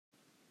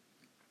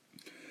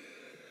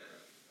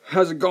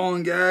How's it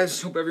going,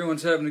 guys? Hope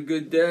everyone's having a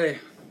good day.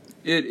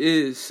 It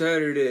is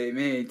Saturday,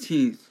 May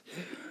 18th.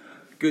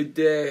 Good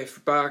day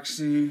for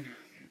boxing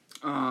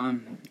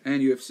and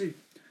UFC.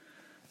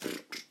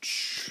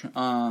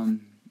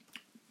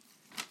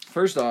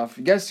 First off,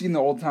 you guys seen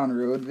the Old Town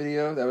Road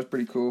video? That was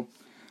pretty cool.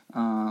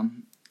 I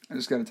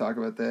just got to talk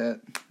about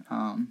that.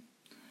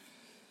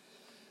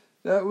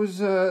 That was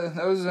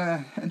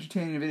an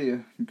entertaining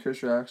video. And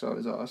Chris Rock's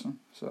always awesome,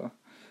 so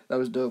that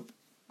was dope.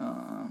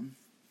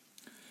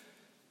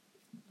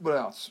 What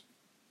else?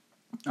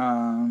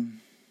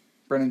 Brendan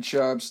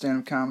Schaub's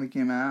stand-up comedy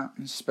came out.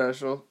 It's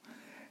special.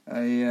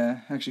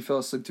 I actually fell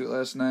asleep to it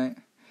last night,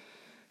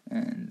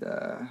 and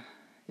I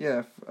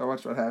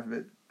watched about half of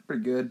it.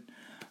 Pretty good.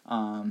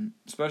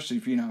 Especially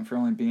for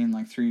only being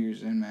like 3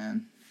 years in,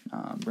 man.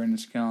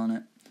 Brendan's killing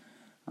it.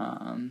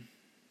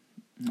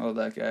 Love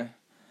that guy.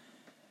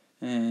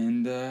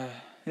 And I'm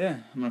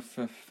gonna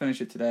finish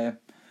it today.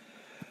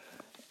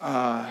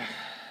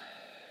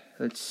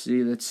 Let's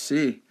see.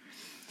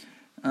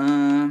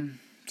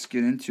 Let's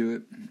get into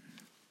it.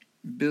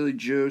 Billy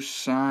Joe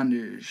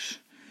Saunders.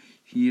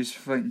 He is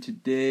fighting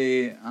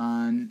today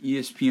on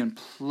ESPN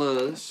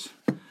Plus.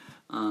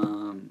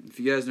 If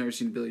you guys never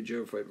seen Billy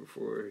Joe fight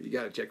before, you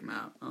gotta check him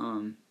out.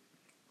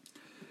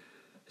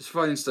 His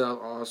fighting style is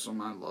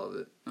awesome. I love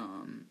it.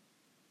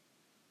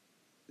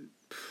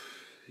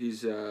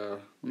 He's let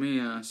me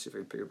see if I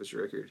can pick up his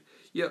record.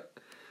 Yep,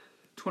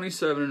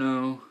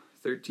 27-0,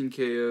 13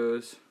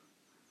 KOs.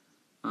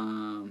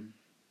 I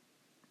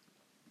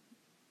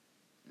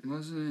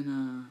think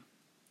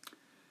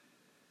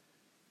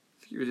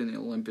he was in the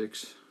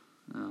Olympics.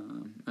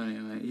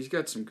 Anyway, he's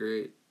got some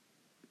great.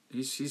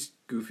 He's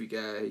goofy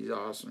guy. He's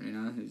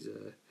awesome. He's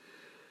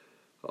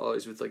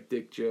always with like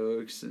dick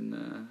jokes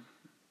and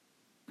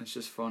it's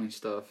just funny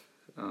stuff.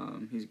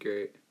 He's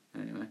great.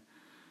 Anyway,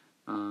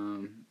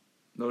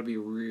 that'll be a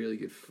really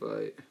good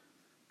fight.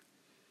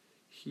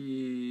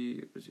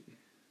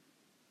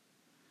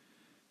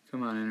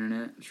 Come on,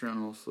 internet. It's running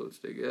a little slow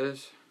today,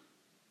 guys.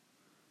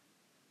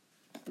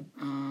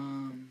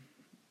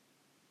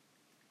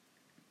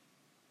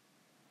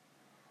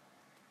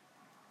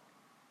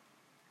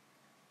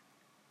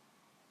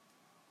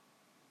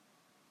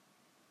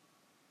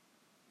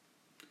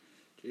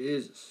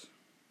 Jesus.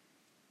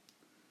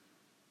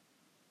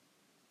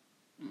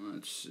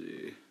 Let's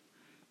see.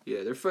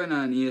 Yeah, they're fighting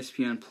on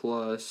ESPN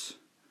Plus.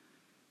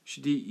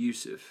 Shadid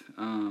Youssef.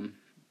 I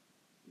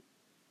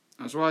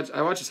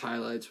watched his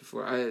highlights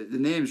before. The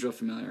name's real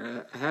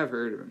familiar. I have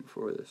heard of him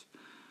before this.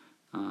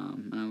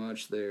 And I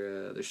watched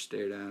their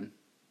stare down.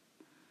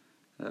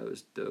 That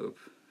was dope.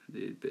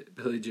 Dude,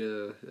 Billy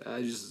Joe. I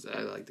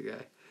like the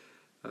guy.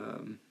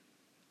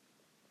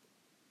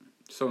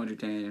 So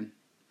entertaining.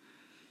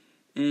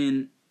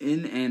 In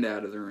and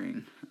out of the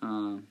ring.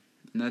 And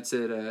that's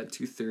at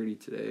 2:30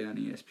 today on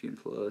ESPN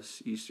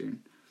Plus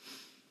Eastern.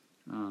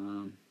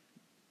 I'm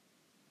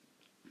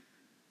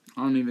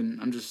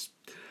just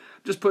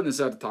putting this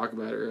out to talk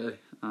about it really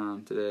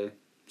today.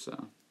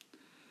 So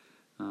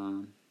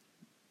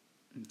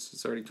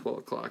it's already 12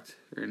 o'clock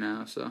right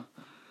now. So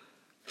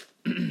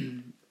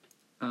it's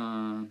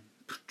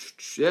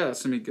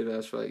gonna be a good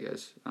ass fight,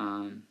 guys.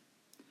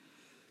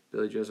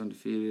 Billy Joe's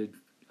undefeated.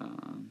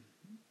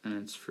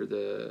 And it's for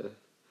the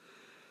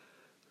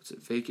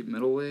vacant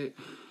middleweight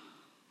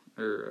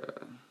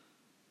or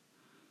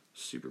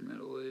super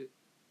middleweight.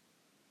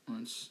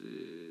 Let's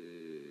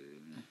see,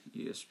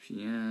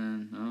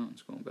 ESPN. No,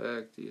 it's going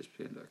back to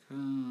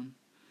ESPN.com.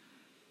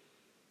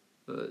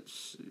 Let's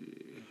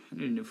see. I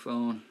need a new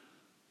phone.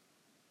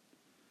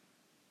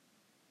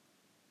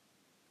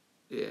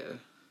 Yeah.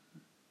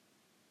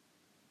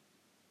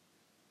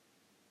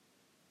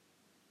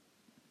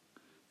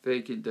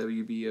 Vacant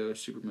WBO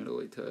super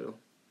middleweight title.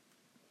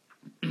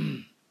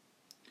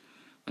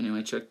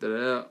 Anyway, check that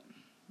out.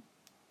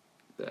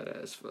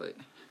 Badass fight.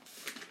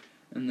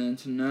 And then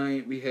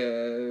tonight we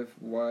have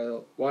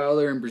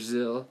Wilder and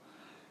Breazeale.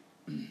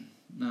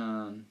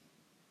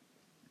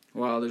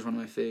 Wilder's one of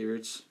my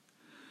favorites.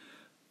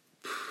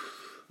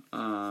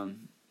 God,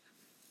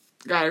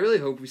 I really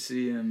hope we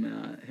see him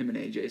and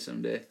AJ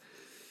someday.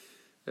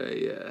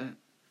 I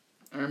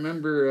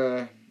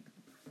remember,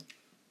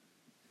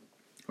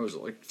 what was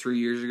it, like 3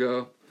 years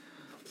ago?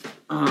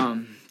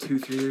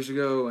 2-3 years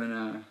ago,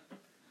 and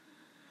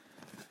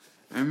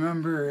I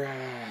remember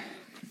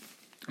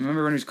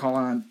when he was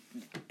calling on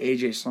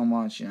AJ so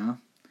much,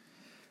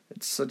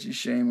 It's such a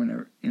shame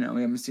whenever, we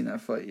haven't seen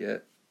that fight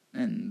yet.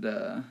 And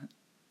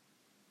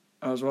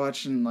I was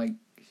watching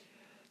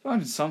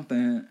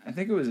something, I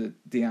think it was a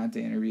Deontay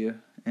interview,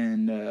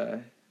 and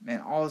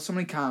so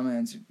many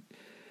comments,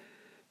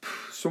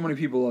 so many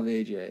people love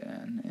AJ,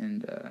 man,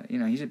 and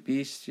he's a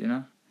beast,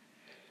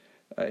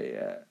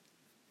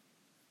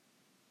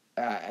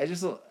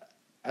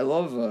 I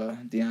love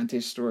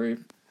Deontay's story,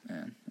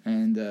 man,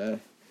 and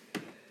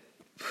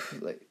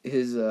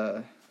his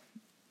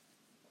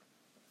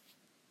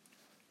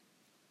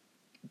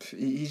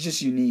he's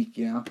just unique,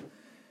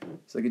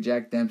 He's like a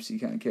Jack Dempsey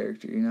kind of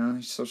character,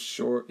 He's so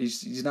short.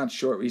 He's not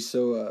short, but he's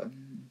so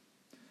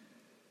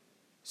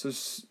so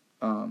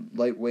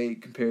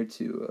lightweight compared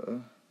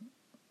to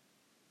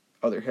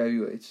other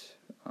heavyweights.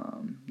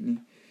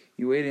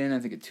 He weighed in, I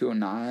think, at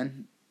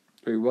 209,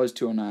 or he was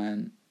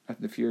 209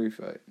 at the Fury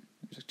fight.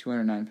 He was like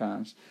 209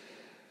 pounds.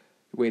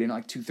 He weighed in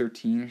like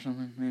 213 or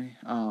something, maybe.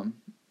 And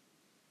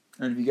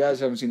if you guys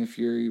haven't seen the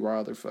Fury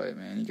Wilder fight,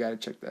 man, you gotta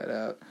check that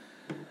out.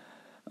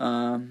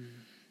 I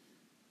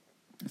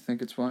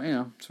think it's one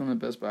of the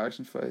best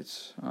boxing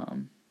fights.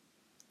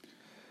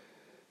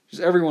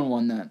 Just everyone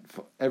won that.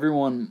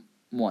 Everyone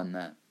won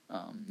that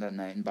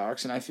night in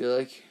boxing, I feel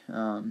like.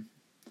 And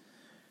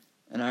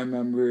I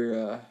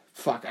remember,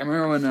 I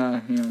remember when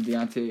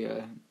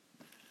Deontay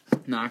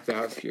knocked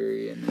out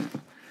Fury in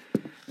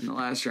the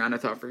last round. I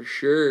thought for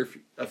sure.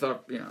 I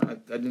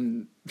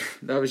didn't.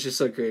 That was just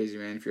so crazy,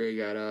 man. Fury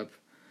got up.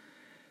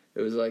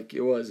 It was like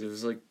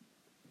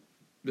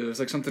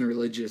something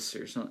religious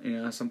or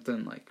something.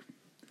 Something like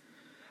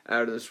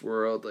out of this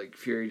world. Like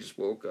Fury just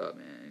woke up,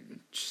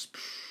 man.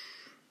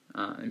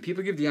 And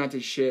people give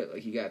Deontay shit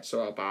like he got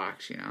so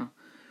outboxed,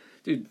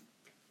 dude.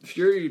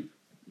 Fury's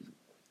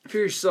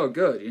so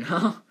good,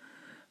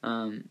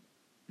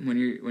 when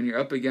you're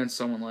up against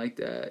someone like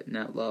that in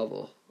that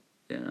level,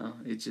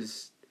 it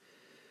just,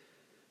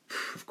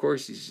 of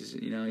course he's just,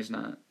 he's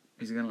not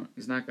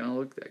gonna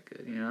look that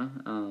good,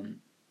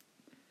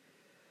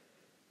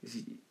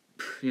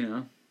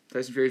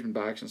 Tyson Fury's been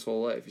boxing his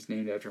whole life. He's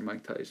named after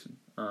Mike Tyson.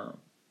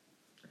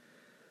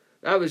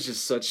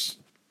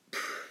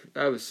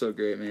 That was so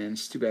great, man.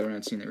 It's too bad we're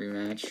not seeing the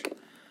rematch.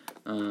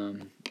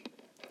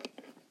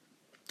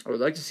 I would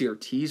like to see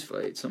Ortiz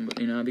fight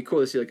somebody. It'd be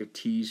cool to see like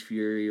Ortiz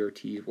Fury or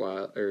Ortiz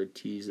Wild or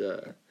Ortiz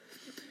and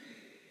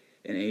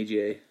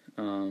AJ.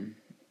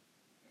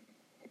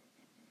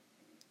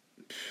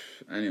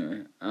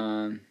 Anyway,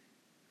 I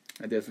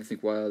definitely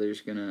think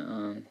Wilder's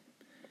gonna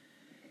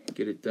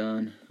get it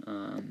done.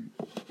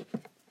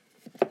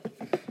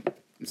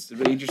 It's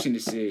really interesting to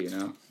see,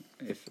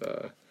 if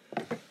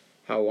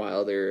how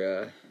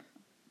Wilder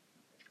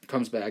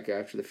comes back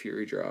after the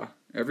Fury draw.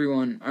 I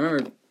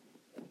remember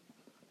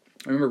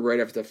right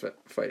after the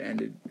fight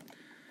ended,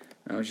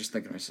 I was just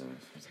thinking to myself,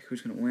 I was like,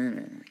 who's going to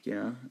win?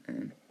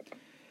 And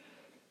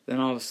then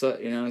all of a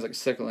sudden, it was like a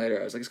second later,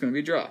 I was like, it's going to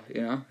be a draw,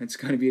 It's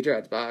going to be a draw.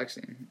 It's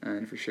boxing.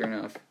 And for sure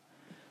enough, it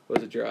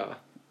was a draw.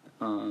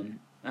 I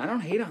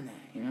don't hate on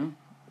that,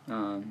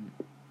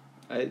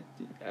 I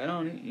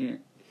don't,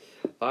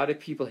 a lot of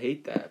people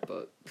hate that,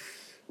 but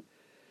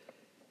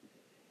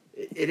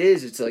it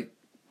is. It's like,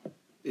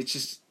 it's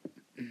just,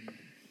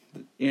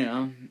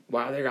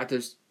 Wilder got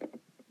those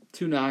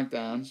 2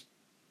 knockdowns.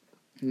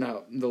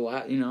 No, the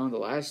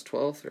last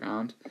 12th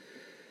round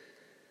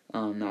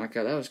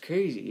knockout, that was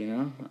crazy,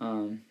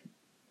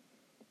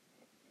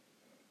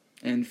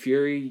 and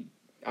Fury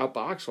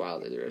outboxed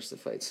Wilder the rest of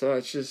the fight. So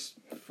it's just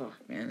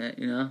fuck, man. That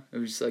it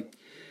was like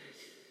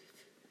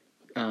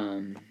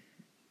that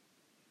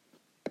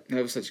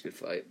was such a good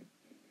fight.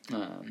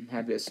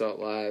 Happy I saw it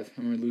live.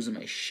 I'm losing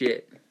my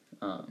shit.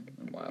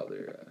 And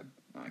Wilder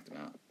knocked him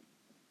out.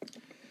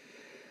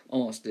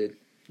 Almost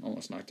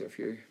knocked out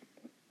Fury.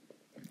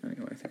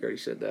 Anyway, I think I already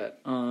said that.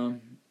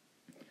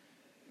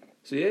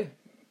 So yeah,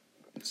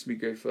 this will be a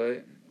great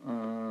fight.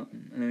 And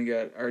then we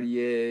got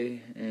RDA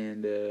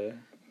and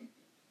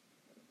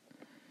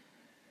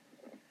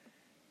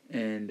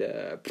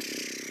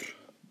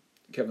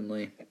Kevin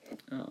Lee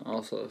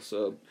also.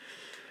 So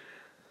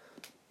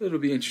it'll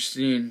be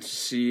interesting to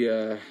see.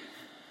 I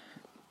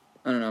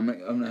don't know.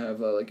 I'm gonna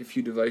have like a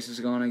few devices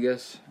going, I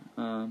guess.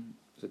 So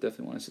I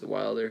definitely want to see the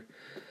Wilder.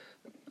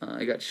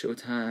 I got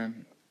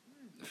Showtime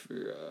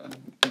for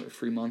a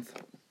free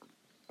month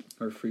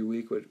or a free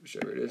week,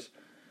 whichever it is.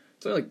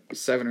 It's only like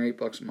 $7 or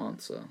 $8 a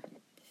month, so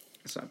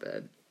it's not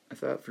bad. I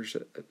thought for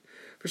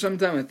some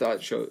time I thought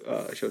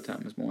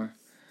Showtime was more,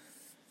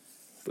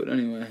 but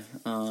anyway,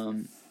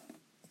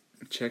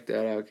 check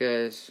that out,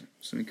 guys.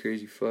 It's gonna be a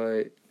crazy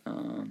fight.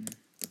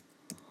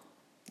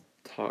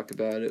 Talk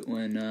about it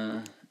when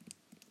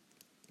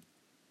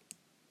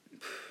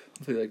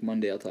hopefully like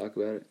Monday I'll talk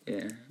about it.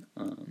 Yeah.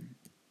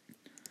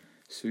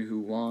 See who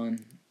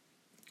won.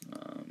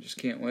 Just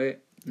can't wait.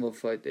 Love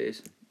fight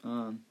days.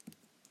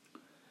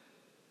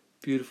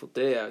 Beautiful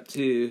day out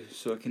too,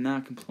 so I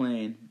cannot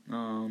complain.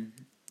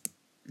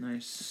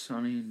 Nice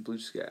sunny and blue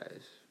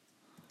skies.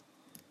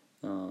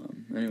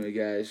 Anyway,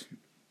 guys,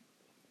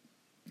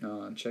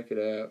 check it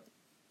out.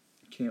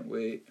 Can't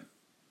wait.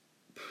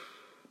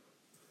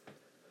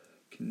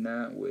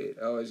 Cannot wait.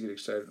 I always get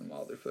excited when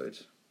Wilder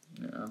fights.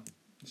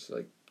 It's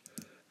like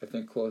I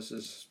think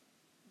closest.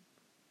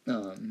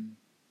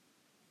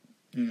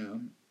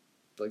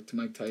 Like to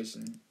Mike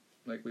Tyson,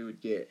 like we would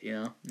get,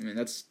 I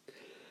mean,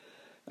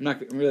 I'm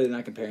really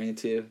not comparing the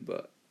two,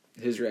 but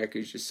his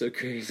record's just so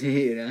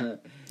crazy,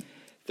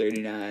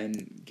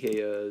 39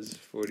 KOs,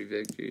 40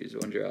 victories,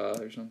 1 draw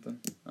or something.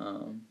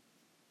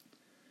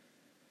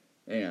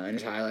 And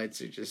his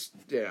highlights are just,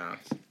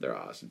 they're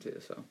awesome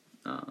too, so,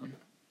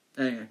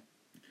 anyway,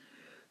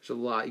 there's a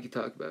lot you could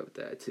talk about with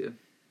that too,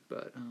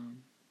 but,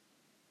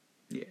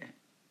 yeah.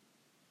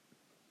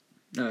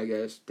 Alright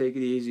guys, take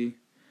it easy.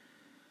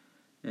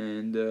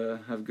 And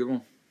have a good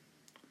one.